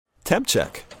temp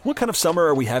check. What kind of summer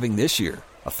are we having this year?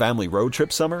 A family road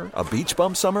trip summer? A beach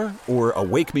bum summer? Or a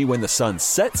wake me when the sun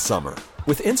sets summer?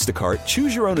 With Instacart,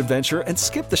 choose your own adventure and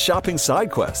skip the shopping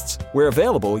side quests. Where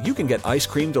available, you can get ice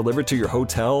cream delivered to your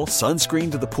hotel,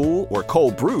 sunscreen to the pool, or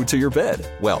cold brew to your bed.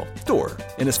 Well, door.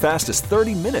 In as fast as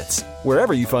 30 minutes.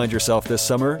 Wherever you find yourself this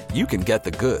summer, you can get the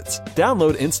goods.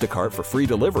 Download Instacart for free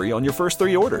delivery on your first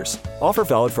 3 orders. Offer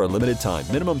valid for a limited time.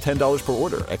 Minimum $10 per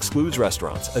order. Excludes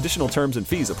restaurants. Additional terms and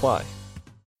fees apply.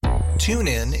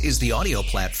 TuneIn is the audio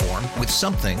platform with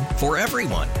something for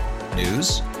everyone.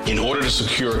 News. In order to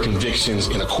secure convictions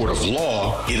in a court of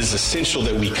law, it is essential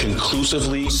that we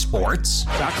conclusively. Sports.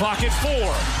 Got clock at 4.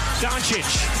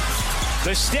 Doncic.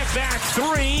 The step back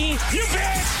 3. You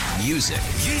bet. Music.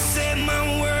 You set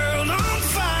my world on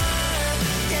fire.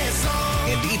 Yes,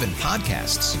 and even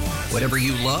podcasts. Whatever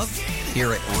you love,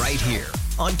 hear it right here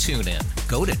on TuneIn.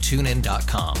 Go to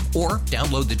TuneIn.com or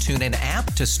download the TuneIn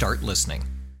app to start listening.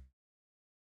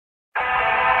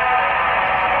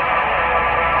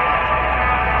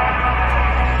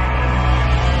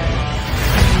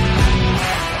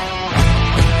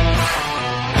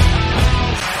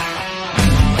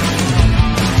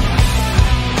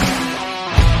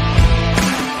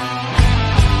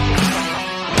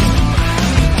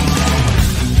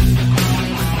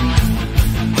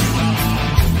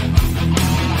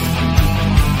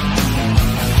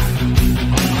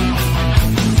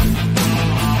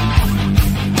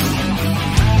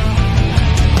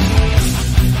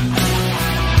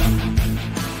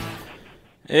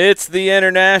 It's the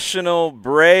international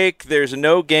break. There's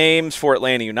no games for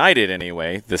Atlanta United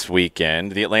anyway this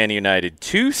weekend. The Atlanta United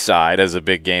 2 side has a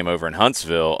big game over in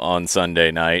Huntsville on Sunday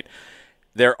night.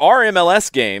 There are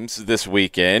MLS games this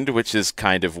weekend, which is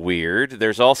kind of weird.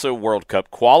 There's also World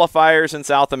Cup qualifiers in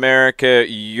South America,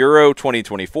 Euro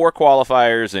 2024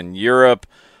 qualifiers in Europe.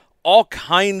 All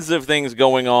kinds of things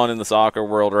going on in the soccer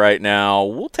world right now.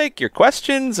 We'll take your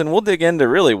questions and we'll dig into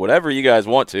really whatever you guys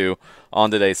want to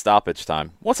on today's Stoppage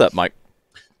Time. What's up, Mike?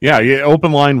 Yeah,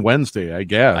 open line Wednesday, I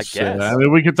guess. I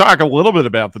mean, we could talk a little bit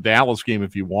about the Dallas game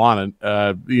if you want.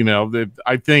 I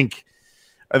think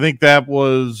that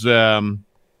was,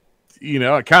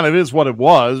 it kind of is what it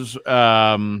was.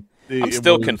 I'm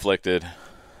still conflicted.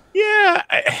 Yeah,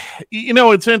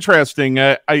 it's interesting.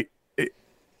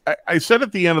 I said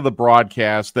at the end of the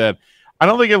broadcast that I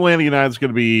don't think Atlanta United is going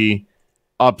to be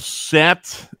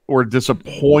upset or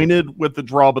disappointed with the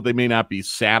draw, but they may not be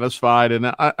satisfied,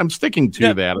 and I'm sticking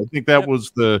to that. I think that was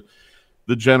the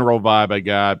general vibe I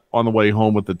got on the way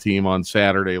home with the team on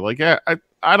Saturday. Like,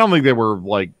 I don't think they were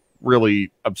like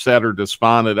really upset or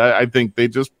despondent. I think they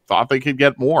just thought they could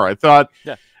get more. I thought.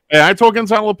 Yeah. And I told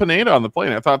Gonzalo Pineda on the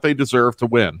plane, I thought they deserved to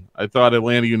win. I thought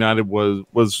Atlanta United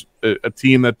was a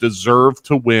team that deserved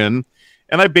to win.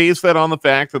 And I based that on the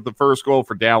fact that the first goal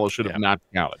for Dallas should have not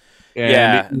counted.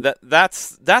 And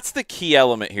that's the key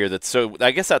element here.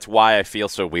 I guess that's why I feel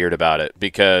so weird about it.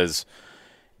 Because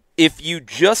if you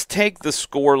just take the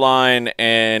scoreline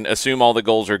and assume all the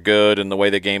goals are good and the way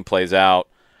the game plays out,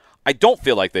 I don't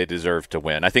feel like they deserve to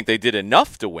win. I think they did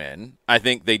enough to win. I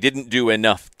think they didn't do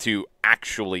enough to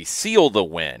actually seal the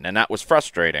win, and that was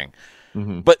frustrating.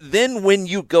 Mm-hmm. But then when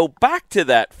you go back to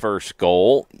that first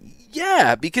goal,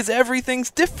 because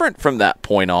everything's different from that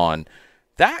point on.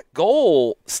 That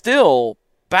goal still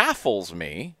baffles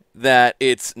me that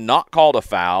it's not called a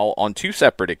foul on 2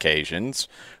 separate occasions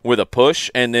with a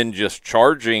push and then just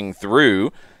charging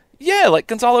through. Yeah, like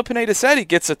Gonzalo Pineda said, he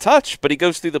gets a touch, but he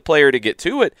goes through the player to get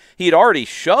to it. He had already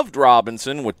shoved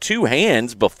Robinson with 2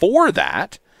 hands before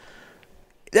that.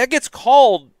 That gets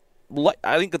called,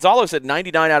 I think Gonzalo said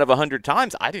 99 out of 100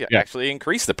 times. I did actually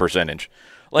increase the percentage.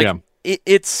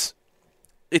 It's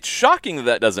shocking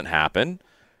that doesn't happen.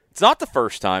 It's not the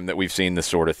first time that we've seen this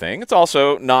sort of thing. It's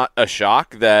also not a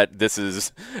shock that this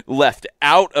is left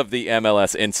out of the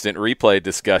MLS instant replay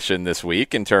discussion this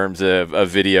week in terms of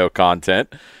video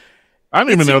content. I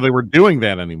don't even know they were doing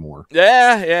that anymore.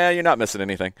 Yeah, you're not missing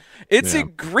anything. It's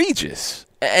egregious.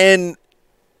 And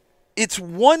it's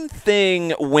one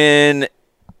thing when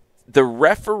the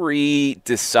referee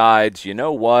decides, you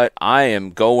know what, I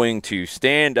am going to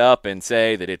stand up and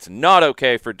say that it's not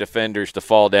okay for defenders to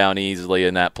fall down easily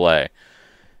in that play.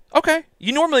 Okay,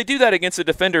 you normally do that against a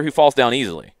defender who falls down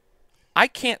easily. I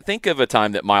can't think of a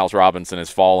time that Miles Robinson has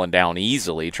fallen down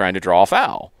easily trying to draw a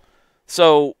foul.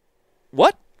 So,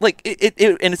 what? And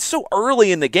it's so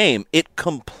early in the game, it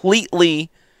completely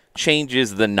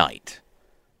changes the night.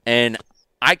 And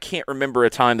I can't remember a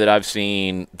time that I've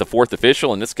seen the fourth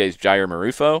official, in this case Jair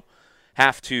Marufo,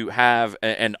 have to have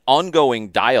an ongoing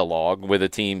dialogue with a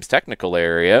team's technical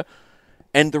area.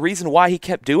 And the reason why he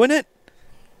kept doing it,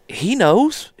 he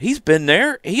knows. He's been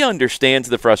there. He understands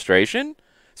the frustration.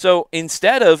 So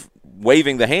instead of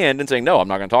waving the hand and saying, no, I'm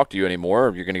not going to talk to you anymore,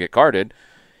 or you're going to get carded,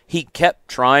 he kept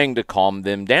trying to calm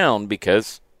them down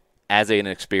because as an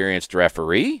experienced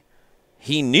referee,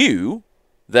 he knew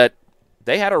that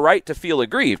they had a right to feel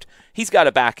aggrieved. He's got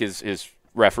to back his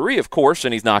referee, of course,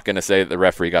 and he's not going to say that the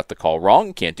referee got the call wrong.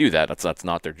 He can't do that. That's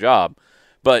not their job.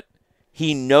 But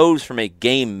he knows from a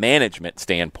game management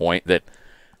standpoint that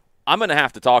I'm going to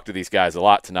have to talk to these guys a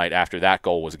lot tonight after that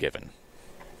goal was given.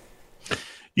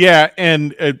 Yeah,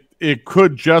 and it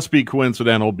could just be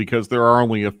coincidental because there are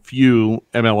only a few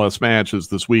MLS matches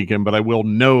this weekend, but I will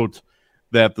note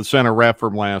that the center ref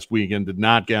from last weekend did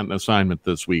not get an assignment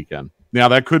this weekend. Now,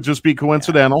 that could just be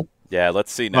coincidental. Yeah,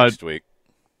 let's see next week.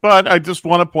 But I just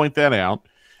want to point that out.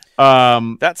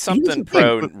 That's something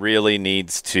Pro really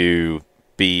needs to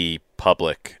be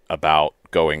public about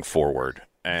going forward.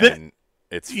 And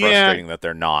it's frustrating that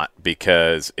they're not,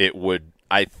 because it would,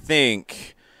 I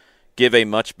think, give a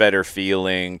much better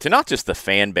feeling to not just the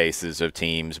fan bases of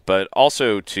teams, but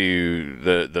also to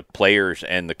the players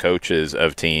and the coaches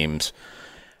of teams.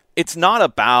 It's not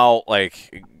about,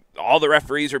 like, all the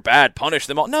referees are bad, punish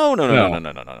them all. No.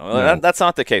 That's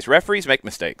not the case. Referees make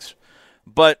mistakes.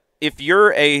 But if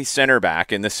you're a center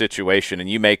back in this situation and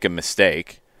you make a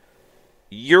mistake,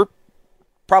 you're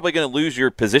probably going to lose your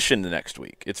position the next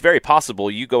week. It's very possible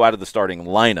you go out of the starting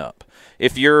lineup.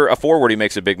 If you're a forward who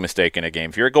makes a big mistake in a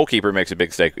game, if you're a goalkeeper who makes a big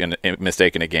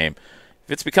mistake in a game,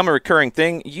 if it's become a recurring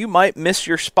thing, you might miss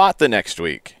your spot the next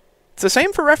week. It's the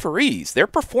same for referees. They're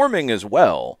performing as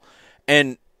well.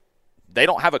 And they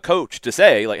don't have a coach to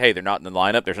say, like, hey, they're not in the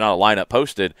lineup, there's not a lineup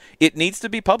posted. It needs to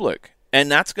be public.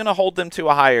 And that's going to hold them to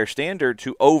a higher standard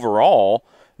to overall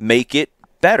make it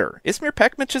better. Ismir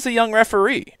Pekmic is a young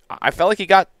referee. I felt like he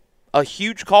got a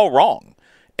huge call wrong.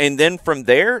 And then from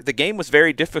there, the game was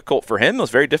very difficult for him. It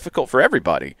was very difficult for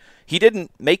everybody. He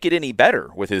didn't make it any better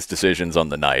with his decisions on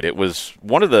the night. It was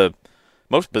one of the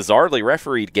most bizarrely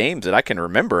refereed games that I can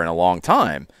remember in a long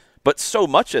time. But so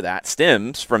much of that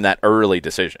stems from that early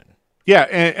decision. Yeah,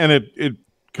 and it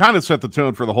kind of set the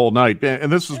tone for the whole night.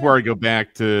 And this is where I go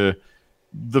back to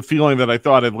the feeling that I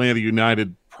thought Atlanta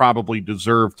United probably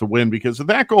deserved to win, because if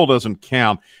that goal doesn't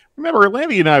count, remember,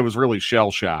 Atlanta United was really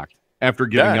shell-shocked after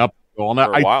giving up the goal. And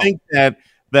I think that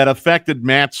affected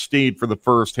match state for the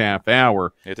first half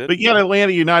hour. It did. But yet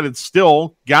Atlanta United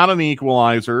still got an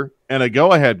equalizer and a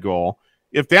go-ahead goal.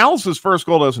 If Dallas's first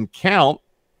goal doesn't count,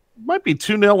 might be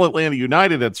 2-0 Atlanta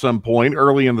United at some point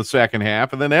early in the second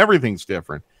half, and then everything's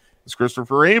different. As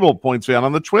Christopher Abel points out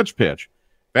on the Twitch pitch,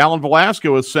 Fallon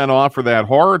Velasco was sent off for that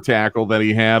horror tackle that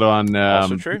he had on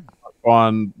also true.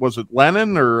 On, was it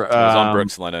Lennon or it was on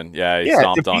Brooks Lennon? Yeah, he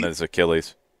stomped on his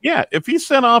Achilles. Yeah, if he's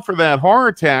sent off for that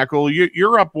horror tackle,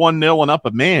 you're up 1-0 and up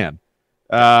a man.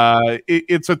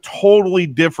 It's a totally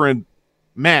different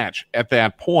match at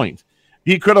that point.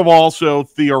 He could have also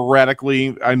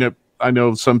theoretically, I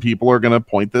know some people are going to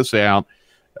point this out,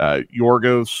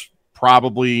 Yorgos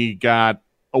probably got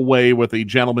away with a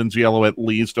gentleman's yellow at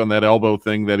least on that elbow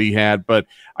thing that he had, but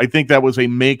I think that was a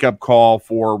makeup call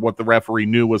for what the referee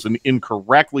knew was an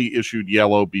incorrectly issued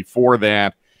yellow before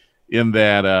that, in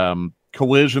that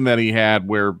collision that he had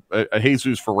where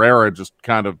Jesus Ferreira just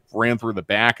kind of ran through the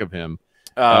back of him.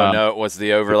 No, it was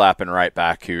the overlapping right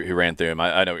back who ran through him.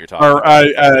 I know what you're talking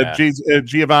about.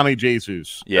 Giovanni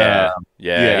Jesus. Yeah.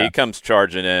 He comes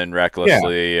charging in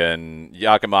recklessly, and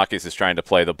Giacomakis is trying to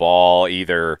play the ball.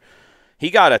 Either he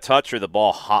got a touch or the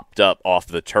ball hopped up off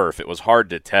the turf. It was hard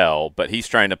to tell, but he's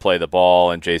trying to play the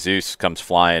ball, and Jesus comes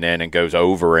flying in and goes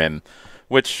over him,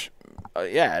 which,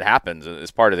 it happens. It's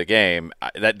part of the game.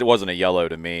 That wasn't a yellow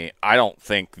to me. I don't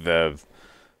think the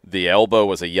elbow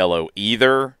was a yellow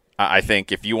either. I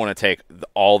think if you want to take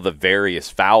all the various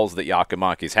fouls that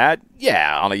Giacomakis had,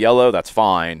 on a yellow, that's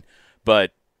fine.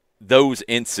 But those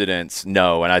incidents,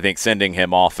 no. And I think sending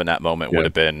him off in that moment would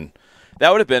have been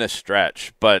a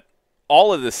stretch. But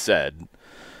all of this said,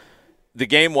 the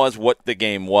game was what the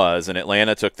game was, and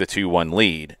Atlanta took the 2-1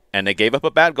 lead, and they gave up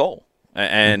a bad goal.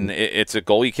 And it's a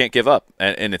goal you can't give up.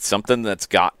 And it's something that's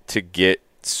got to get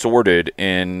sorted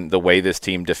in the way this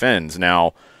team defends.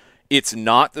 Now, it's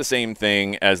not the same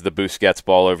thing as the Busquets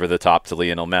ball over the top to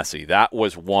Lionel Messi. That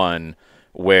was one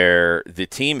where the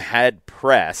team had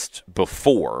pressed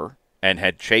before and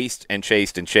had chased, and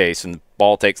the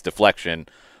ball takes deflection,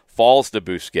 falls to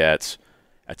Busquets.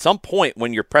 At some point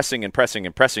when you're pressing,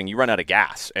 you run out of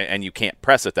gas, and you can't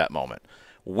press at that moment.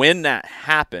 When that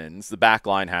happens, the back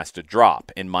line has to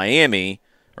drop. In Miami,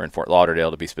 or in Fort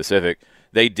Lauderdale to be specific,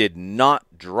 they did not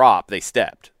drop, they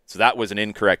stepped. So that was an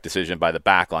incorrect decision by the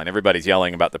back line. Everybody's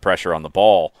yelling about the pressure on the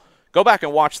ball. Go back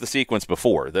and watch the sequence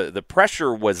before. The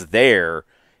pressure was there.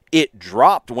 It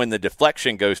dropped when the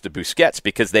deflection goes to Busquets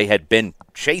because they had been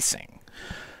chasing.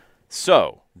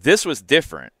 So this was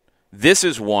different. This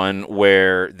is one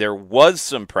where there was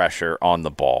some pressure on the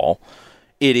ball.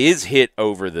 It is hit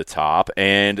over the top,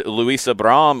 and Luis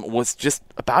Abram was just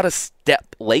about a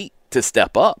step late to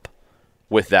step up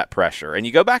with that pressure. And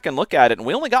you go back and look at it, and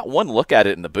we only got one look at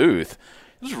it in the booth.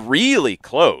 It was really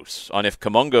close on if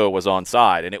Kamungo was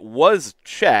onside, and it was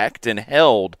checked and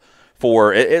held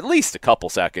for at least a couple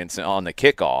seconds on the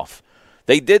kickoff.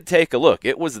 They did take a look.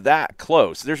 It was that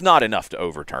close. There's not enough to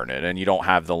overturn it, and you don't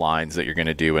have the lines that you're going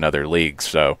to do in other leagues.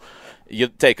 So you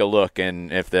take a look,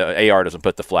 and if the AR doesn't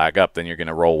put the flag up, then you're going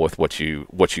to roll with what you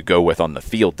go with on the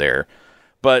field there.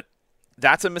 But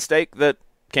that's a mistake that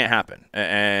can't happen.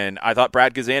 And I thought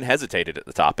Brad Gazan hesitated at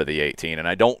the top of the 18, and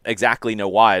I don't exactly know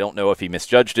why. I don't know if he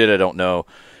misjudged it. I don't know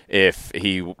if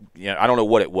he, I don't know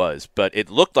what it was, but it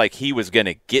looked like he was going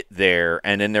to get there,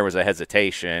 and then there was a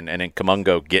hesitation, and then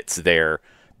Kamungo gets there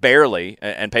barely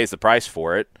and pays the price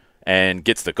for it and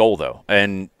gets the goal, though.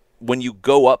 And when you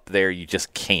go up there, you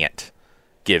just can't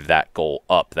give that goal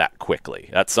up that quickly.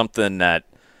 That's something that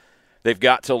they've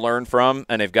got to learn from,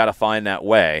 and they've got to find that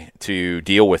way to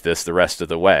deal with this the rest of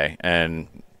the way.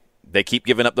 And they keep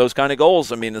giving up those kind of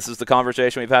goals. I mean, this is the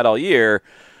conversation we've had all year.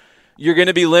 You're going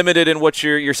to be limited in what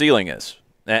your ceiling is.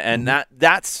 And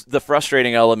that's the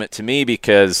frustrating element to me,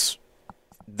 because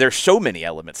there's so many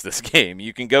elements this game.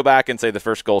 You can go back and say the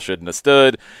first goal shouldn't have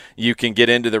stood. You can get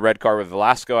into the red card with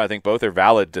Velasco. I think both are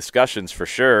valid discussions for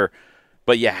sure.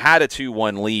 But you had a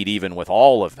 2-1 lead even with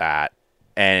all of that,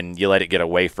 and you let it get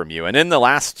away from you. And in the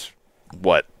last,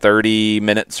 30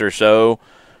 minutes or so,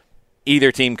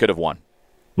 either team could have won.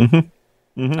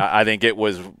 I think it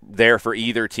was there for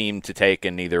either team to take,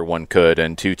 and neither one could,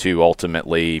 and 2-2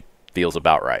 ultimately feels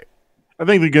about right. I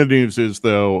think the good news is,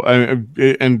 though,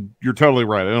 and you're totally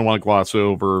right, I don't want to gloss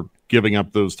over giving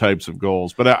up those types of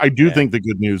goals, but I do think the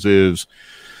good news is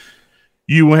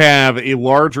you have a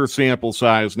larger sample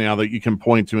size now that you can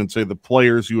point to and say the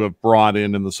players you have brought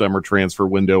in the summer transfer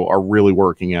window are really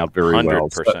working out very 100%, well.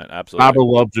 100%, absolutely. Pablo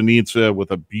Lobjanitsa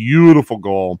with a beautiful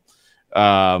goal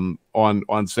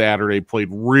on Saturday, played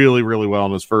really, really well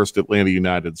in his first Atlanta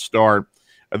United start.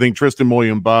 I think Tristan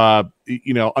Moyumba,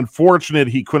 unfortunate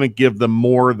he couldn't give them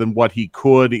more than what he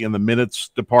could in the minutes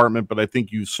department, but I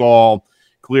think you saw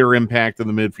clear impact in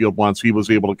the midfield once he was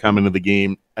able to come into the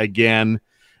game again.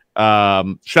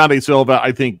 Xande Silva,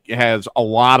 I think, has a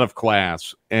lot of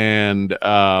class and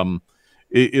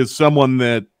is someone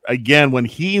that, again, when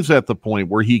he's at the point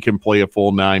where he can play a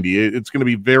full 90, it's going to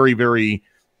be very, very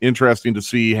interesting to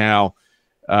see how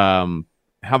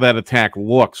that attack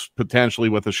looks, potentially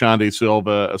with a Xande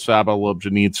Silva, a Saba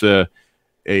Lobjanitsa,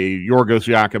 a Yorgos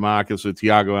Giacomakis, a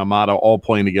Thiago Almada all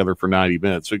playing together for 90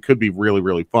 minutes. So it could be really,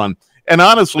 really fun. And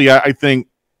honestly, I think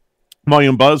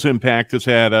Moyumba's impact has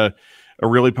had a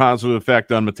really positive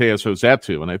effect on Mateus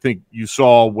Rossetto. And I think you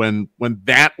saw when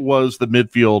that was the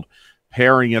midfield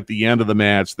pairing at the end of the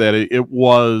match that it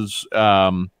was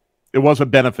a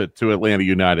benefit to Atlanta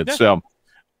United. Yeah. So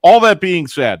all that being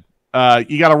said,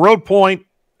 you got a road point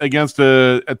against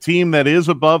a team that is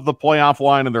above the playoff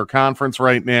line in their conference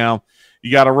right now.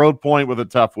 You got a road point with a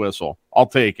tough whistle. I'll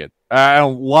take it. I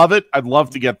don't love it. I'd love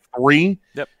to get 3,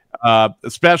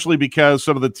 especially because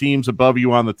some of the teams above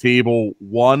you on the table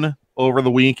won over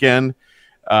the weekend.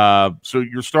 So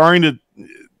you're starting to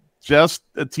just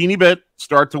a teeny bit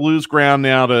start to lose ground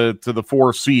now to the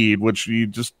 4 seed, which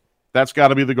that's got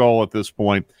to be the goal at this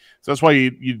point. So that's why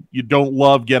you don't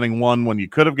love getting 1 when you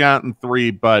could have gotten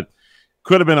 3, but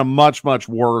could have been a much, much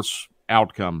worse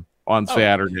outcome on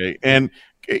Saturday. And,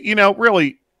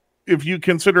 really, if you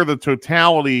consider the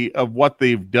totality of what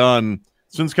they've done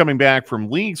since coming back from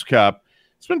Leagues Cup,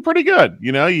 it's been pretty good.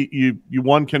 You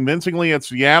won convincingly at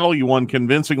Seattle. You won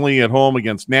convincingly at home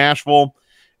against Nashville.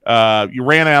 You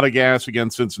ran out of gas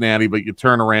against Cincinnati, but you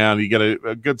turn around. You get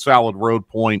a good, solid road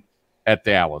point at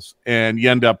Dallas, and you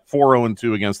end up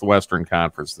 4-0-2 against the Western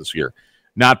Conference this year.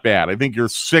 Not bad. I think you're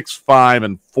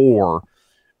 6-5-4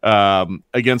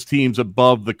 against teams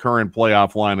above the current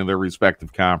playoff line in their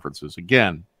respective conferences.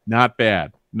 Again, not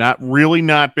bad. Not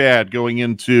bad going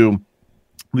into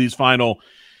these final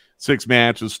 6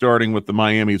 matches, starting with the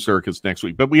Miami Circus next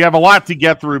week. But we have a lot to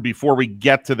get through before we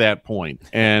get to that point,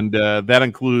 and that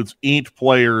includes 8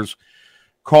 players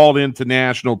called into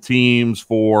national teams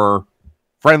for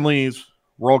friendlies,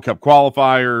 World Cup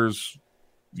qualifiers,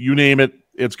 you name it,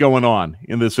 it's going on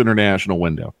in this international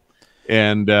window.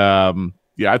 And,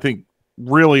 I think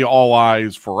really all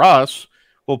eyes for us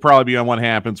will probably be on what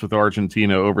happens with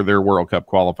Argentina over their World Cup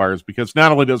qualifiers, because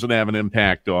not only does it have an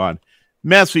impact on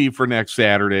Messi for next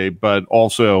Saturday, but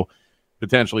also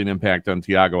potentially an impact on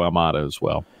Thiago Almada as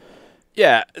well.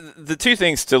 Yeah, the two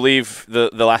things to leave the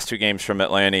last two games from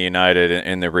Atlanta United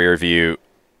in the rear view,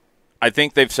 I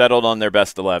think they've settled on their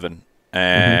best 11.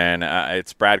 And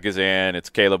it's Brad Gazan, it's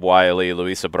Caleb Wiley,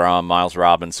 Luis Abram, Miles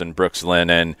Robinson, Brooks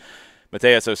Lennon,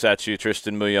 Mateus Osechu,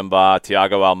 Tristan Muyumba,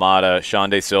 Thiago Almada,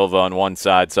 Xande Silva on one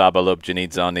side, Saba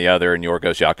Lobjanidze on the other, and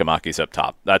Yorgos Giacomakis up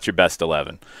top. That's your best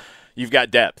 11. You've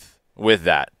got depth with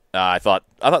that. I thought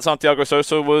Santiago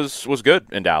Sosa was good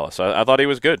in Dallas. I thought he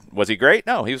was good. Was he great?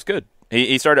 No, he was good.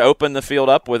 He started to open the field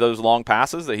up with those long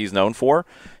passes that he's known for.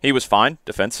 He was fine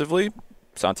defensively.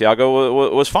 Santiago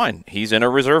was fine. He's in a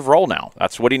reserve role now.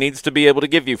 That's what he needs to be able to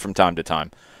give you from time to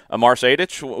time. Amar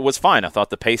Sejdic was fine. I thought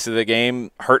the pace of the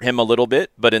game hurt him a little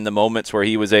bit, but in the moments where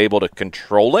he was able to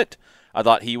control it, I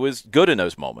thought he was good in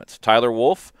those moments. Tyler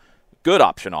Wolff, good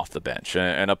option off the bench,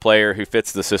 and a player who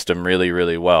fits the system really,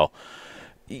 really well.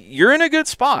 You're in a good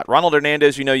spot. Ronald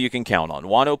Hernandez, you can count on.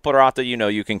 Juan Oparata,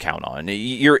 you can count on.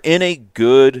 You're in a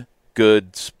good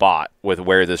spot with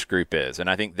where this group is. And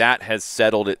I think that has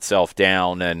settled itself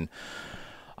down. And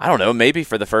I don't know, maybe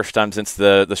for the first time since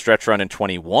the stretch run in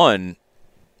 21,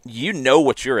 you know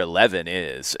what your 11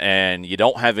 is, and you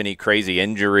don't have any crazy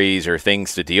injuries or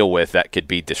things to deal with that could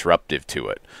be disruptive to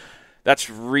it. That's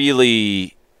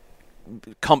really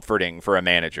comforting for a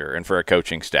manager and for a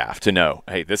coaching staff to know,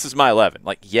 hey, this is my 11.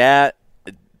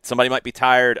 Somebody might be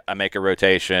tired. I make a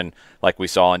rotation like we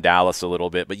saw in Dallas a little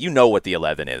bit, but you know what the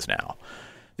 11 is now.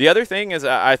 The other thing is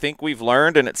I think we've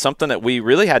learned, and it's something that we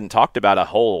really hadn't talked about a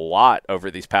whole lot over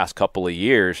these past couple of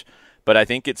years, but I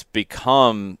think it's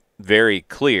become very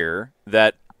clear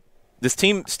that this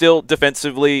team still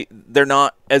defensively, they're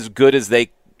not as good as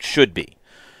they should be.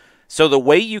 So the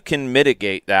way you can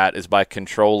mitigate that is by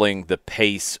controlling the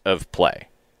pace of play.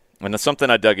 And that's something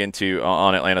I dug into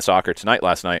on Atlanta Soccer Tonight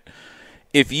last night.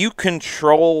 If you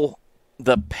control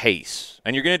the pace,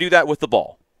 and you're going to do that with the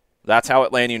ball, that's how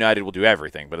Atlanta United will do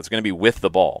everything, but it's going to be with the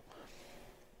ball.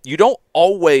 You don't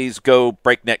always go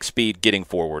breakneck speed getting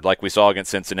forward like we saw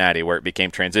against Cincinnati, where it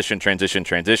became transition.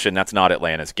 That's not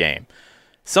Atlanta's game.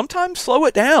 Sometimes slow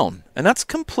it down, and that's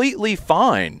completely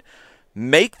fine.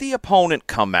 Make the opponent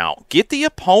come out. Get the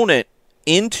opponent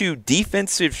into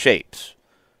defensive shapes.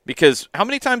 Because how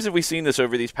many times have we seen this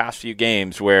over these past few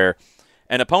games where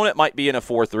an opponent might be in a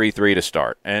 4-3-3 to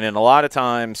start, and in a lot of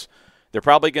times they're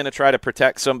probably going to try to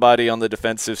protect somebody on the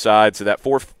defensive side, so that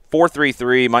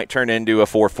 4-3-3 might turn into a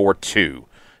 4-4-2.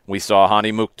 We saw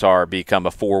Hani Mukhtar become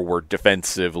a forward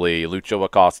defensively, Lucho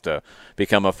Acosta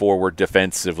become a forward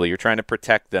defensively. You're trying to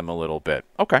protect them a little bit.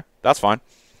 Okay, that's fine.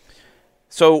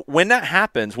 So when that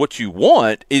happens, what you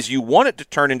want is you want it to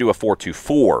turn into a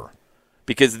 4-2-4,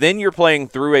 because then you're playing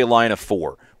through a line of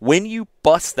 4. When you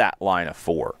bust that line of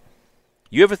 4,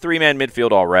 you have a 3-man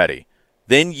midfield already.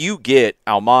 Then you get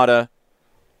Almada,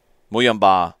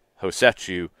 Muyumba,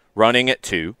 Hosechu running at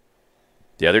 2.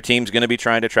 The other team's going to be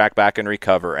trying to track back and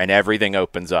recover, and everything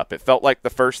opens up. It felt like the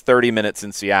first 30 minutes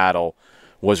in Seattle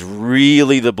was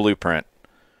really the blueprint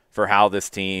for how this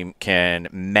team can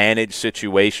manage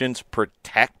situations,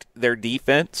 protect their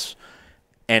defense,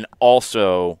 and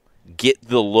also get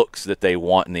the looks that they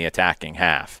want in the attacking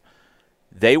half.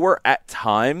 They were at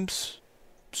times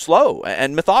slow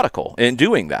and methodical in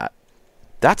doing that.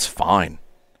 That's fine.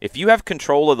 If you have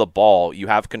control of the ball, you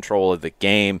have control of the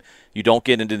game. You don't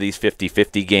get into these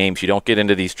 50-50 games. You don't get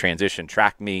into these transition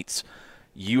track meets.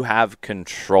 You have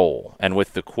control. And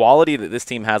with the quality that this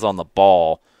team has on the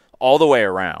ball all the way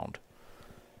around,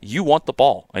 you want the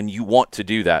ball, and you want to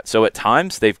do that. So at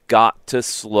times, they've got to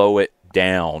slow it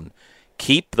down.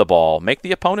 Keep the ball. Make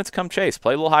the opponents come chase.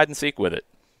 Play a little hide-and-seek with it.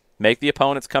 Make the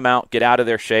opponents come out, get out of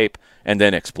their shape, and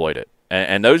then exploit it.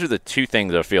 And those are the two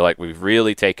things I feel like we've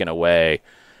really taken away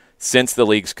since the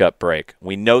Leagues Cup break.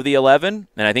 We know the 11,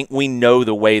 and I think we know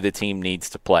the way the team needs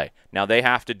to play. Now they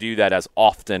have to do that as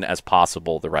often as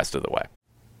possible the rest of the way.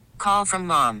 Call from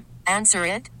mom. Answer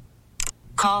it.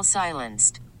 Call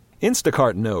silenced.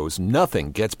 Instacart knows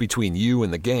nothing gets between you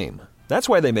and the game. That's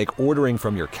why they make ordering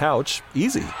from your couch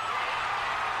easy.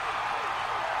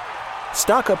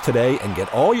 Stock up today and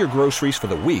get all your groceries for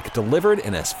the week delivered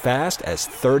in as fast as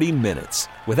 30 minutes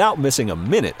without missing a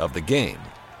minute of the game.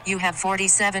 You have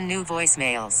 47 new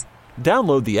voicemails.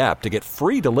 Download the app to get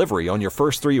free delivery on your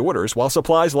first 3 orders while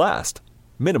supplies last.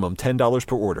 Minimum $10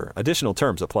 per order. Additional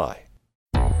terms apply.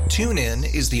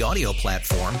 TuneIn is the audio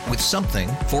platform with something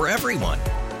for everyone.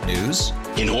 News.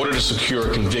 In order to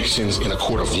secure convictions in a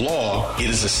court of law, it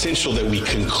is essential that we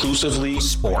conclusively.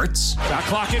 Sports. Shot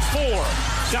clock at 4.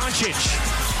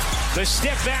 Doncic. The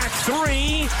step back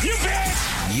 3. You bet.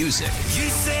 Music. You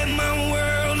set my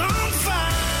world on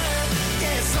fire.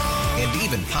 Yes, And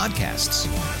even podcasts.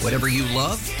 Whatever you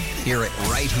love, hear it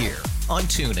right here on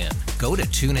TuneIn. Go to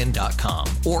TuneIn.com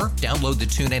or download the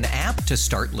TuneIn app to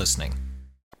start listening.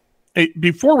 Hey,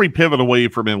 before we pivot away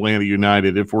from Atlanta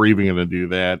United, if we're even going to do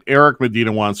that, Eric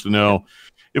Medina wants to know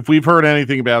if we've heard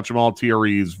anything about Jamal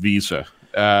Thierry's visa.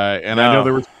 And no. I know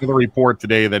there was another report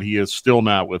today that he is still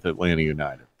not with Atlanta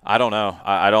United. I don't know.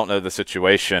 I don't know the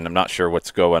situation. I'm not sure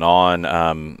what's going on.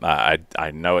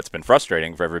 I know it's been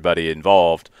frustrating for everybody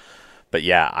involved. But,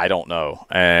 yeah, I don't know.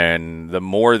 And the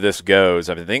more this goes,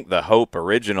 I think the hope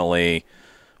originally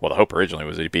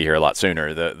was he'd be here a lot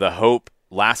sooner. The hope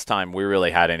last time we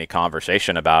really had any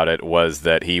conversation about it was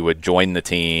that he would join the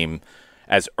team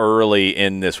as early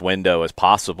in this window as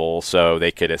possible so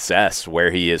they could assess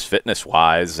where he is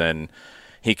fitness-wise and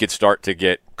he could start to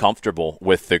get comfortable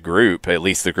with the group, at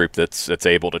least the group that's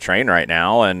able to train right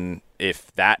now. And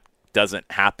if that doesn't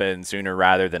happen sooner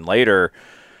rather than later,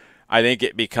 I think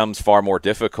it becomes far more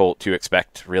difficult to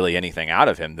expect really anything out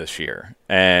of him this year.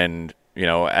 And, you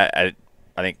know, I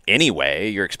think anyway,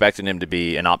 you're expecting him to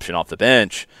be an option off the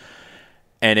bench.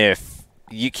 And if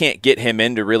you can't get him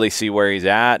in to really see where he's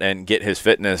at and get his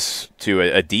fitness to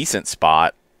a decent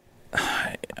spot,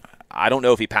 I don't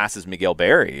know if he passes Miguel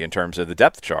Berry in terms of the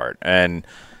depth chart. And,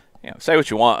 you know, say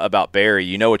what you want about Berry,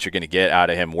 you know what you're going to get out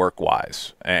of him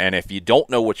work-wise. And if you don't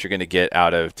know what you're going to get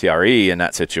out of Thierry in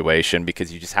that situation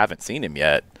because you just haven't seen him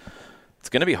yet, it's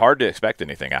going to be hard to expect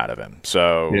anything out of him.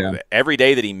 So every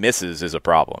day that he misses is a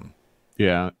problem.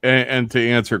 Yeah, and to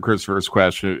answer Christopher's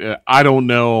question, I don't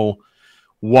know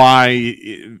why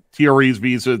Thierry's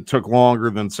visa took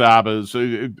longer than Saba's.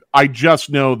 I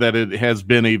just know that it has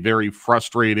been a very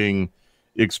frustrating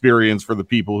experience for the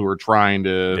people who are trying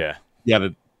to get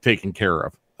it taken care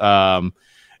of.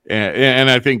 And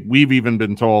I think we've even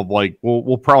been told, like,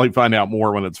 we'll probably find out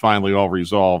more when it's finally all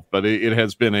resolved. But it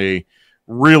has been a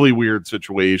really weird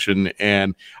situation,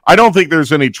 and I don't think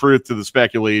there's any truth to the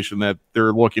speculation that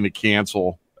they're looking to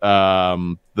cancel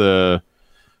the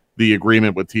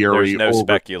agreement with Thierry. There's no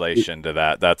speculation to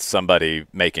that. That's somebody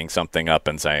making something up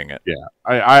and saying it. Yeah,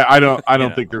 I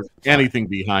don't think there's anything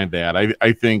behind that.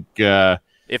 I think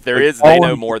if there is, they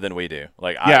know more than we do.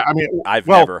 Like, I've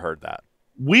never heard that.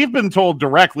 We've been told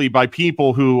directly by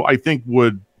people who I think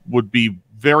would be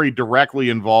very directly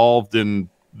involved in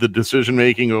the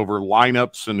decision-making over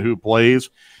lineups and who plays,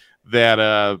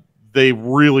 that they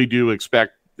really do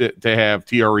expect to have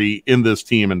Thierry in this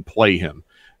team and play him.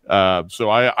 So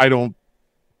I don't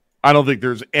think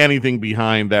there's anything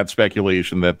behind that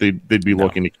speculation that they'd be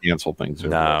looking to cancel things.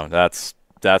 No, that's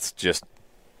just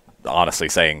honestly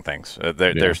saying things.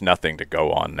 There's nothing to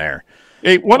go on there.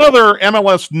 Hey, one other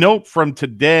MLS note from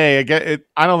today.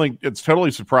 I don't think it's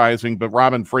totally surprising, but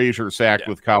Robin Fraser sacked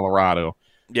with Colorado.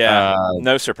 Yeah,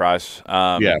 no surprise.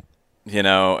 You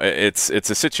know, it's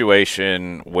a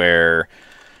situation where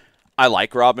I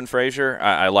like Robin Fraser.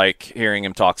 I like hearing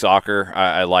him talk soccer.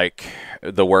 I like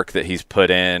the work that he's put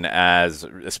in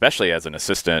especially as an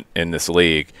assistant in this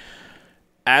league.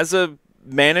 As a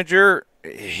manager,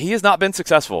 he has not been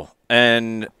successful,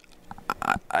 and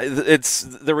it's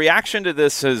the reaction to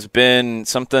this has been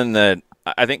something that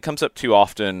I think comes up too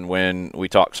often when we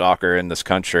talk soccer in this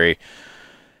country.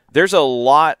 There's a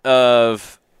lot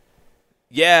of,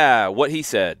 what he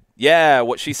said,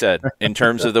 what she said in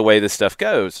terms of the way this stuff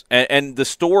goes. And the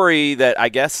story that I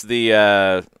guess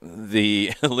the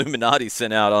Illuminati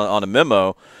sent out on a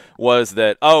memo was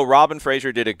that, Robin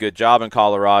Fraser did a good job in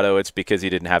Colorado. It's because he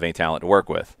didn't have any talent to work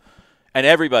with. And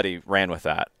everybody ran with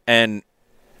that. And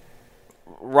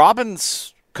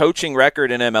Robin's coaching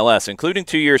record in MLS, including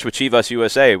 2 years with Chivas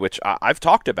USA, which I've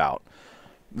talked about,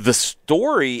 the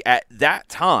story at that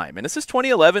time, and this is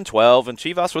 2011-12, and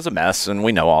Chivas was a mess, and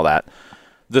we know all that.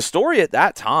 The story at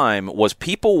that time was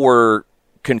people were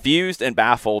confused and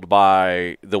baffled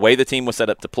by the way the team was set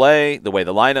up to play, the way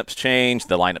the lineups changed,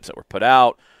 the lineups that were put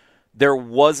out. There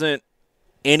wasn't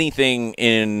anything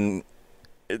in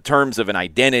terms of an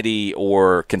identity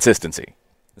or consistency.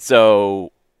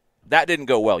 So that didn't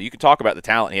go well. You could talk about the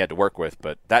talent he had to work with,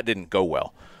 but that didn't go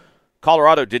well.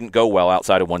 Colorado didn't go well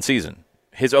outside of one season.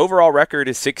 His overall record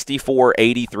is 64,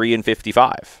 83, and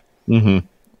 55. Mm-hmm.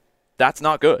 That's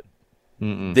not good.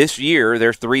 Mm-mm. This year,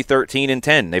 they're 3-13 and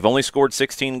 10. They've only scored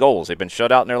 16 goals. They've been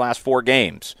shut out in their last 4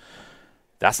 games.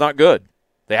 That's not good.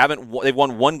 They've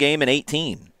won 1 game in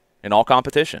 18 in all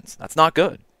competitions. That's not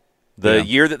good. The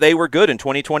year that they were good in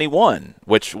 2021,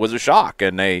 which was a shock,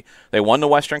 and they won the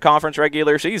Western Conference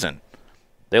regular season.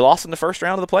 They lost in the first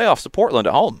round of the playoffs to Portland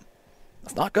at home.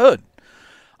 That's not good.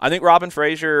 I think Robin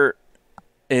Fraser,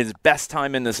 his best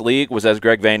time in this league was as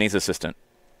Greg Vanney's assistant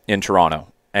in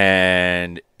Toronto.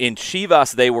 And in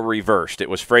Chivas, they were reversed. It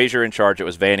was Fraser in charge. It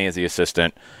was Vanney as the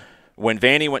assistant. When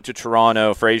Vanney went to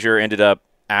Toronto, Fraser ended up,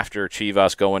 after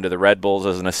Chivas, going to the Red Bulls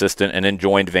as an assistant and then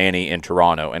joined Vanney in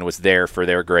Toronto and was there for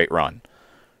their great run.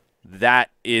 That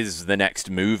is the next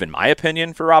move, in my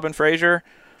opinion, for Robin Fraser.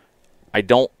 I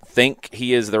don't think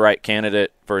he is the right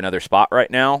candidate for another spot right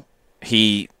now.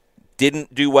 He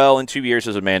didn't do well in 2 years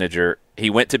as a manager. He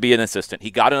went to be an assistant.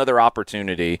 He got another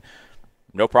opportunity.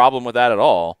 No problem with that at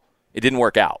all. It didn't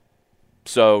work out.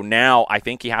 So now I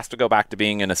think he has to go back to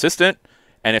being an assistant.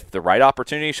 And if the right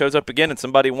opportunity shows up again and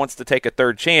somebody wants to take a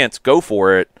third chance, go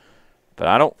for it. But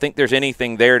I don't think there's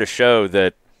anything there to show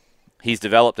that he's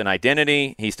developed an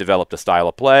identity, he's developed a style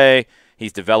of play,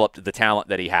 he's developed the talent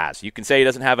that he has. You can say he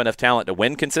doesn't have enough talent to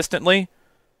win consistently,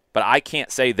 but I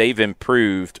can't say they've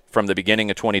improved from the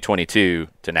beginning of 2022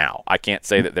 to now. I can't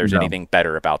say that there's anything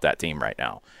better about that team right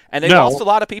now. And they lost a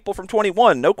lot of people from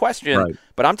 21, no question. Right.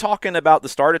 But I'm talking about the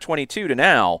start of 22 to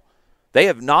now. They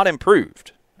have not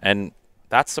improved, and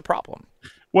that's the problem.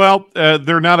 Well,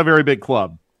 they're not a very big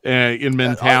club in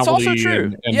mentality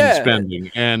and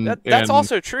spending. And that's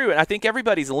also true. And I think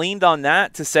everybody's leaned on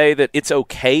that to say that it's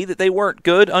okay that they weren't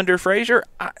good under Fraser.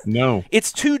 No.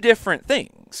 It's two different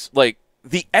things. Like,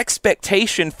 the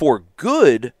expectation for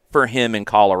good for him in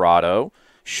Colorado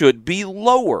should be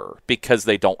lower because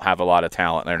they don't have a lot of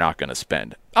talent and they're not going to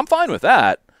spend. I'm fine with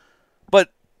that.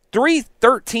 But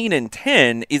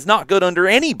 3-13-10 is not good under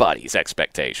anybody's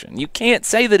expectation. You can't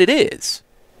say that it is.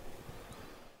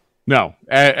 No,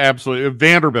 absolutely.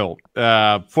 Vanderbilt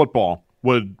football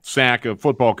would sack a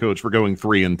football coach for going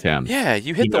 3-10. Yeah,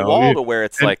 you hit the wall to where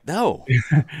it's like, no.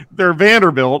 They're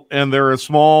Vanderbilt, and they're a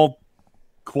small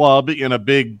club in a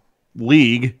big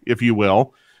league, if you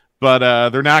will. But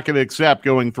they're not going to accept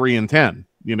going 3-10,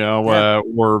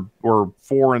 or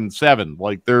 4-7.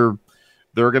 Like they're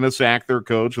going to sack their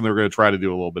coach and they're going to try to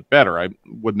do a little bit better. I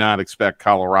would not expect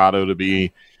Colorado to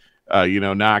be,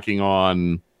 knocking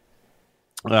on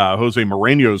Jose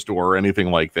Mourinho's door or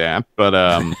anything like that. But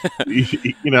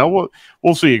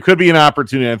we'll see. It could be an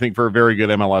opportunity, I think, for a very good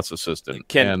MLS assistant.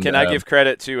 Can I give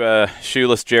credit to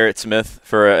shoeless Jarrett Smith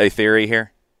for a theory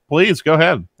here? Please go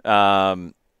ahead.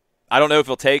 I don't know if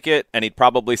he'll take it, and he'd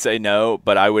probably say no,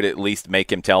 but I would at least make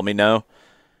him tell me no.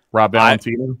 Rob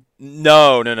Valentino?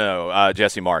 No.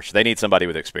 Jesse Marsh. They need somebody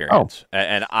with experience. Oh.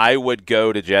 And I would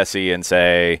go to Jesse and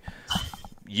say,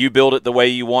 you build it the way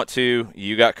you want to.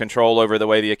 You got control over the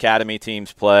way the academy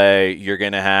teams play. You're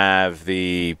going to have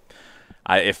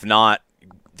if not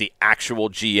the actual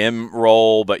GM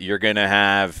role, but you're going to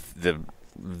have the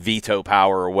veto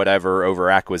power or whatever over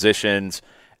acquisitions.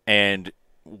 And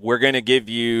we're going to give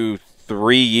you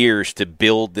 3 years to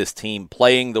build this team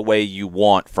playing the way you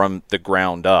want from the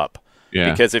ground up.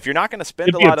 Yeah. Because if you're not going to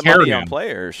spend a lot of money on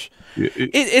players, I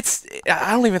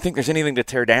don't even think there's anything to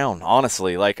tear down,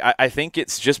 honestly. Like, I think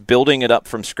it's just building it up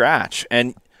from scratch.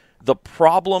 And the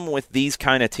problem with these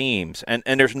kind of teams, and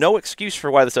there's no excuse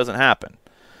for why this doesn't happen,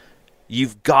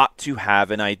 you've got to have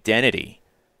an identity.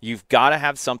 You've got to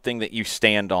have something that you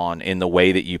stand on in the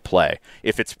way that you play.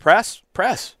 If it's press.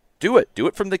 Do it. Do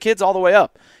it from the kids all the way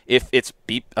up. If it's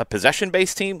a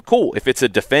possession-based team, cool. If it's a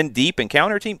defend deep and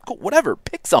counter team, cool. Whatever.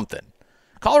 Pick something.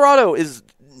 Colorado is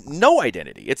no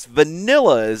identity. It's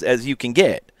vanilla as you can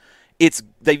get.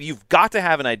 You've got to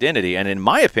have an identity, and in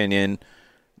my opinion,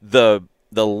 the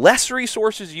less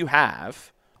resources you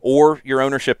have, or your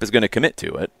ownership is going to commit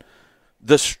to it,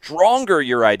 the stronger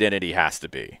your identity has to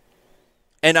be.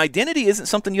 And identity isn't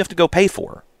something you have to go pay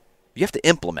for. You have to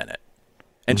implement it.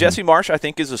 And Jesse Marsh, I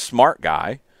think, is a smart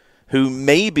guy who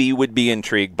maybe would be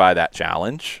intrigued by that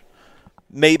challenge.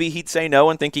 Maybe he'd say no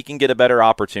and think he can get a better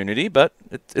opportunity, but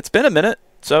it's been a minute.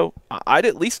 So I'd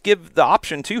at least give the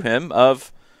option to him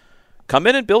of come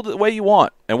in and build it the way you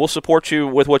want, and we'll support you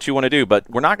with what you want to do. But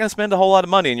we're not going to spend a whole lot of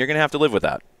money, and you're going to have to live with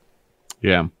that.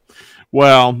 Yeah.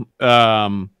 Well,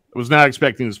 I was not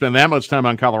expecting to spend that much time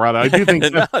on Colorado. I do think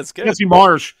Jesse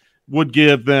Marsh would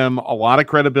give them a lot of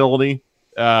credibility.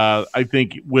 I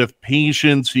think with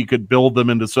patience, he could build them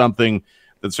into something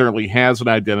that certainly has an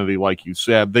identity, like you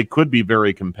said. They could be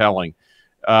very compelling.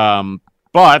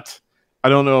 But I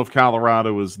don't know if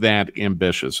Colorado is that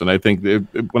ambitious. And I think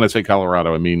when I say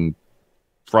Colorado, I mean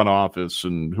front office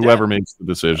and whoever makes the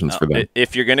decisions for them.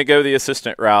 If you're going to go the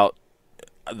assistant route,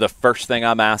 the first thing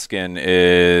I'm asking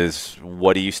is,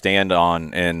 what do you stand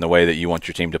on in the way that you want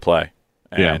your team to play?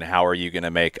 And how are you going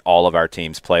to make all of our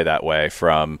teams play that way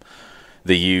from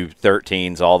the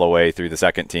U13s all the way through the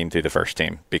second team to the first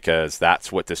team? Because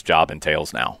that's what this job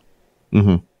entails now.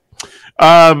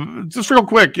 Just real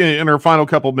quick, in our final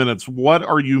couple minutes, what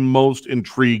are you most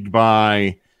intrigued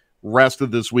by rest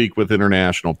of this week with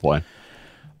international play?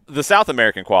 The South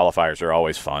American qualifiers are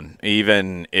always fun,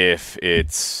 even if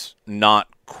it's not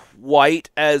quite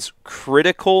as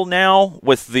critical now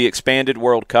with the expanded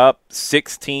World Cup.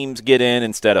 6 teams get in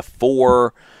instead of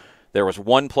 4. There was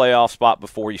 1 playoff spot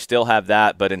before. You still have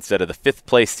that, but instead of the 5th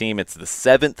place team, it's the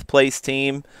 7th place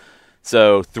team.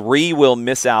 So 3 will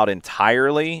miss out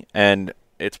entirely, and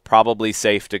it's probably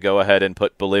safe to go ahead and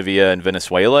put Bolivia and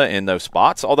Venezuela in those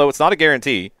spots, although it's not a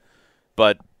guarantee,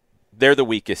 but they're the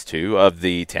weakest 2 of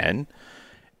the 10.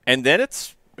 And then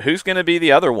it's who's going to be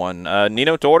the other one.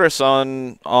 Nino Torres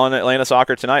on Atlanta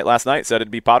Soccer Tonight last night said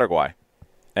it'd be Paraguay.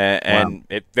 And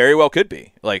it very well could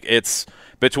be. Like, it's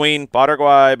between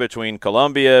Paraguay, between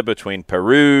Colombia, between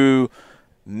Peru,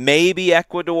 maybe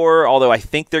Ecuador, although I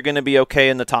think they're going to be okay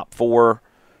in the top 4.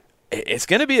 It's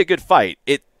going to be a good fight.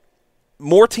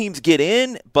 More teams get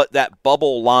in, but that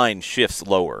bubble line shifts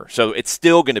lower. So it's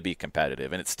still going to be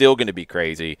competitive, and it's still going to be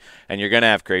crazy, and you're going to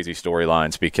have crazy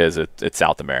storylines because it's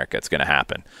South America. It's going to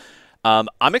happen.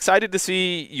 I'm excited to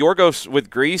see Yorgos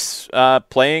with Greece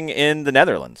playing in the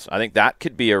Netherlands. I think that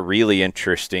could be a really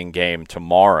interesting game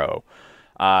tomorrow.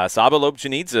 Saba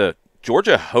Lobjanidze,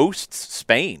 Georgia hosts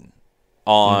Spain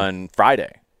on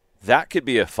Friday. That could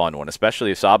be a fun one, especially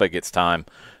if Saba gets time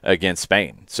against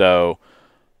Spain. So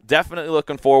definitely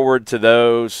looking forward to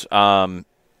those.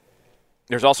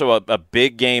 There's also a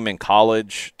big game in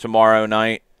college tomorrow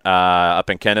night up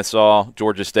in Kennesaw,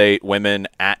 Georgia State women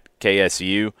at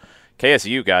KSU.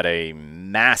 KSU got a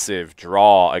massive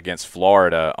draw against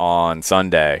Florida on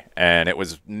Sunday, and it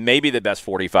was maybe the best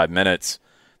 45 minutes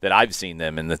that I've seen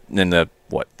them in the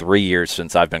 3 years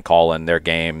since I've been calling their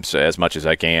games as much as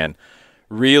I can.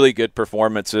 Really good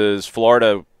performances.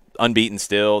 Florida unbeaten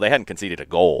still. They hadn't conceded a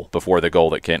goal before the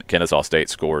goal that Kennesaw State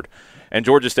scored. And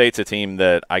Georgia State's a team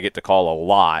that I get to call a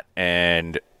lot,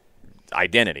 and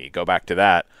identity, go back to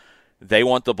that. They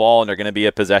want the ball, and they're going to be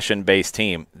a possession-based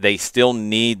team. They still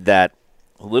need that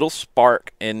little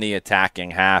spark in the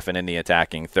attacking half and in the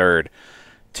attacking third.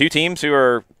 2 teams who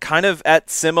are kind of at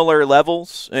similar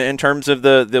levels in terms of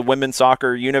the women's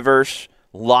soccer universe.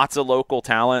 Lots of local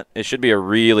talent. It should be a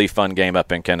really fun game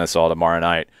up in Kennesaw tomorrow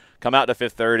night. Come out to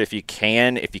Fifth Third if you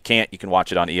can. If you can't, you can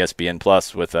watch it on ESPN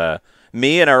Plus with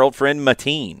me and our old friend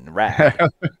Mateen. Rad.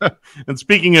 And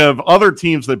speaking of other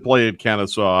teams that play at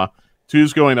Kennesaw,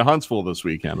 2's going to Huntsville this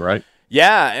weekend, right?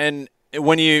 Yeah, and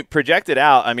when you project it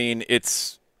out, I mean,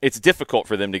 it's difficult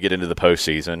for them to get into the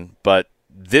postseason, but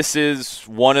this is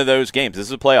one of those games. This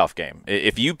is a playoff game.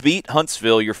 If you beat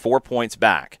Huntsville, you're 4 points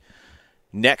back.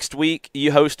 Next week,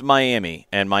 you host Miami,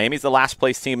 and Miami's the last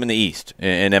place team in the East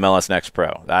in MLS Next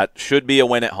Pro. That should be a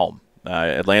win at home.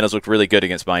 Atlanta's looked really good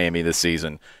against Miami this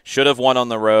season. Should have won on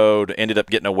the road, ended up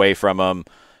getting away from them,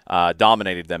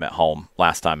 dominated them at home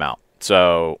last time out.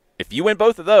 So if you win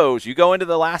both of those, you go into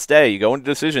the last day, you go into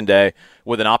decision day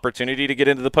with an opportunity to get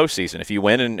into the postseason if you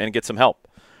win and get some help.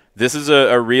 This is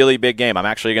a really big game. I'm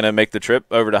actually going to make the trip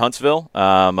over to Huntsville.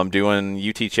 I'm doing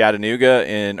UT Chattanooga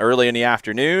early in the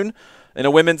afternoon in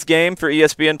a women's game for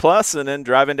ESPN Plus, and then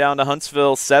driving down to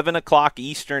Huntsville, 7 o'clock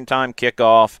Eastern time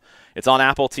kickoff. It's on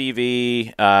Apple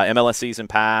TV, MLS Season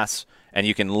Pass, and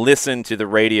you can listen to the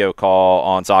radio call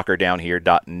on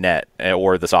soccerdownhere.net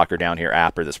or the Soccer Down Here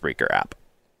app or the Spreaker app.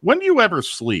 When do you ever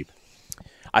sleep?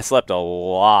 I slept a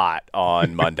lot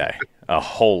on Monday, a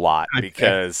whole lot,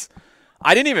 because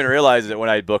I didn't even realize it when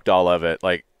I booked all of it.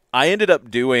 Like, I ended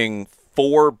up doing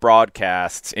 4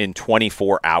 broadcasts in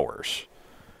 24 hours.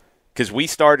 Because we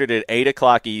started at 8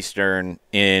 o'clock Eastern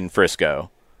in Frisco,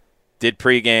 did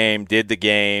pregame, did the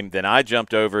game, then I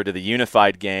jumped over to the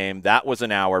Unified game. That was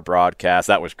an hour broadcast.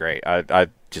 That was great. I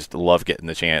just love getting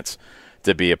the chance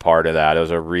to be a part of that. It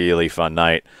was a really fun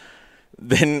night.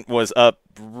 Then was up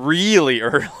really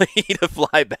early to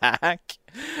fly back.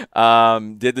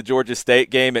 Did the Georgia State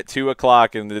game at 2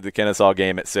 o'clock and did the Kennesaw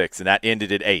game at 6, and that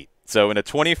ended at 8. So in a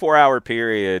 24-hour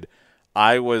period,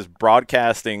 I was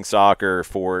broadcasting soccer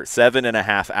for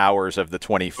 7.5 hours of the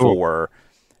 24,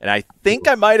 and I think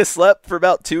I might have slept for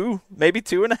about 2, maybe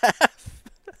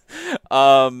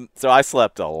 2.5. So I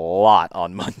slept a lot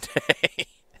on Monday.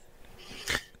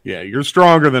 Yeah, you're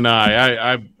stronger than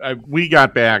I. We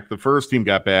got back. The first team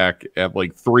got back at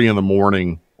like 3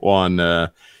 a.m.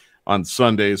 on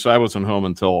Sunday, so I wasn't home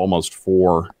until almost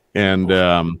 4,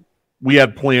 and we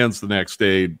had plans the next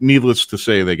day. Needless to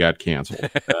say, they got canceled.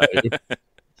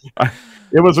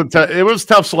 It was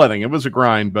tough sledding. It was a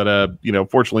grind, but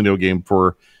fortunately no game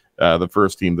for the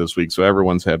first team this week, so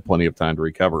everyone's had plenty of time to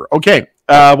recover. Okay,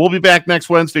 we'll be back next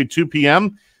Wednesday, 2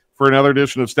 p.m. for another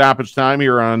edition of Stoppage Time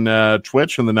here on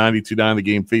Twitch and the 92.9 The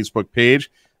Game Facebook page.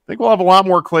 I think we'll have a lot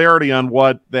more clarity on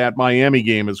what that Miami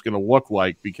game is going to look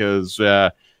like because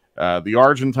the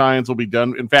Argentines will be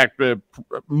done. In fact,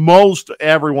 most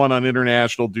everyone on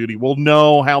international duty will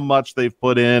know how much they've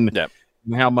put in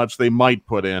and how much they might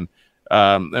put in.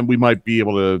 And we might be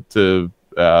able to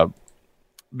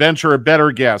venture a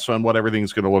better guess on what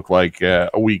everything's going to look like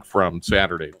a week from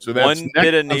Saturday. So that's one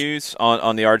bit of news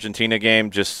on the Argentina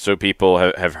game, just so people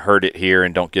have heard it here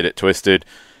and don't get it twisted.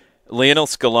 Lionel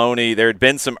Scaloni, there had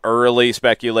been some early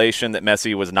speculation that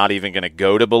Messi was not even going to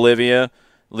go to Bolivia.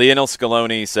 Lionel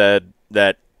Scaloni said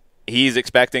that he's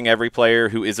expecting every player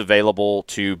who is available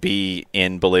to be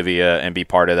in Bolivia and be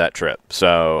part of that trip.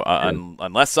 So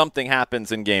unless something happens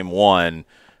in game one,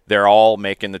 they're all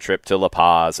making the trip to La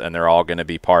Paz, and they're all going to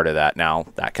be part of that. Now,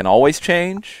 that can always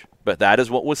change, but that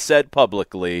is what was said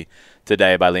publicly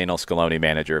today by Lionel Scaloni,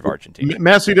 manager of Argentina.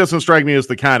 Messi doesn't strike me as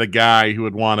the kind of guy who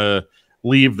would want to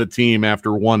leave the team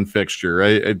after one fixture.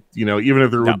 Even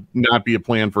if there would not be a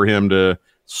plan for him to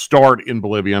start in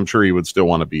Bolivia, I'm sure he would still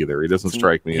want to be there. He doesn't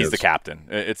strike me as... He's the captain.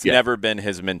 It's never been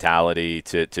his mentality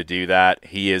to do that.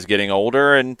 He is getting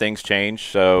older and things change,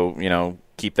 so,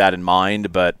 keep that in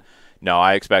mind. But, no,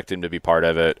 I expect him to be part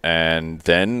of it, and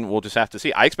then we'll just have to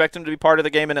see. I expect him to be part of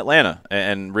the game in Atlanta,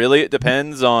 and really it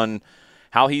depends on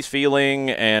how he's feeling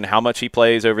and how much he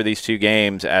plays over these two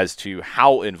games as to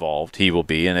how involved he will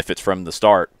be and if it's from the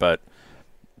start. But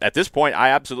at this point, I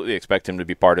absolutely expect him to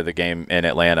be part of the game in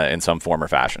Atlanta in some form or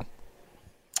fashion.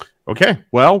 Okay,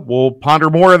 well, we'll ponder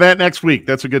more of that next week.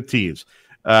 That's a good tease.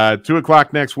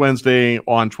 2:00 next Wednesday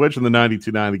on Twitch and the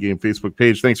 92.9 The Game Facebook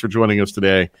page. Thanks for joining us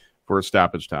today for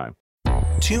Stoppage Time.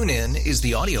 TuneIn is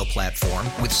the audio platform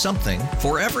with something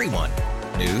for everyone.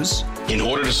 News. In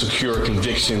order to secure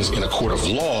convictions in a court of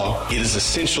law, it is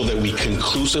essential that we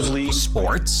conclusively...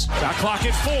 Sports. Shot clock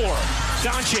at 4.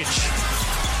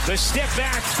 Doncic. The step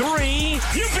back 3.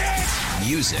 You bet.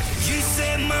 Music. You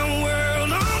set my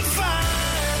world on fire.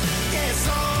 Yes,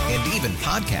 and even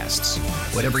podcasts.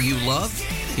 Whatever you love,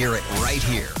 hear it right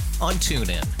here on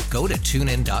TuneIn. Go to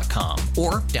TuneIn.com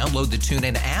or download the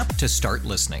TuneIn app to start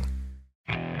listening.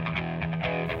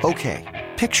 Okay,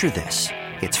 picture this.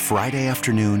 It's Friday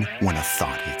afternoon when a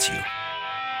thought hits you.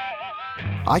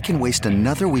 I can waste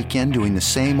another weekend doing the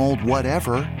same old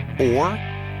whatever, or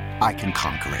I can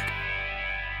conquer it.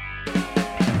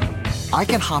 I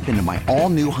can hop into my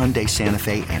all-new Hyundai Santa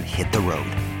Fe and hit the road.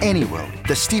 Any road.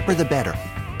 The steeper, the better.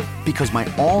 Because my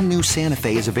all-new Santa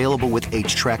Fe is available with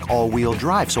H-Track all-wheel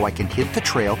drive, so I can hit the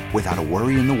trail without a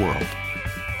worry in the world.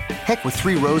 Heck, with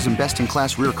 3 rows and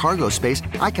best-in-class rear cargo space,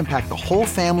 I can pack the whole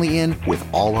family in with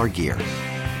all our gear.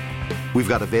 We've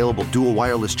got available dual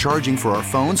wireless charging for our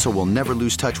phones, so we'll never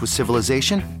lose touch with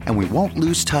civilization, and we won't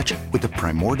lose touch with the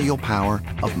primordial power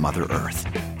of Mother Earth.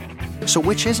 So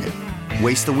which is it?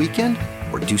 Waste the weekend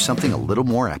or do something a little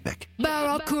more epic?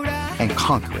 And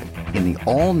conquer it in the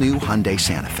all-new Hyundai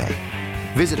Santa Fe.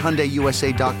 Visit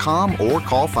HyundaiUSA.com or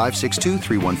call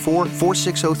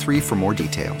 562-314-4603 for more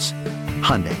details.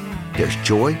 Hyundai, there's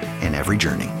joy in every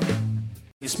journey.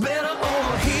 It's better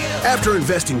over here. After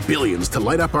investing billions to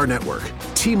light up our network,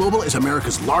 T-Mobile is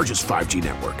America's largest 5G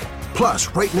network. Plus,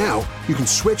 right now, you can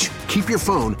switch, keep your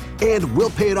phone, and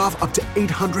we'll pay it off up to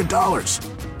 $800.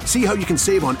 See how you can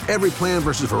save on every plan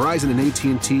versus Verizon and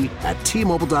AT&T at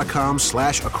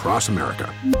T-Mobile.com/across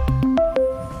America.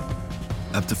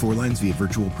 Up to 4 lines via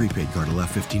virtual prepaid card. Allow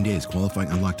 15 days. Qualifying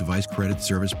unlocked device credit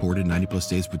service ported 90+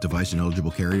 days with device and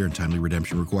eligible carrier and timely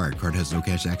redemption required. Card has no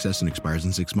cash access and expires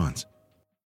in 6 months.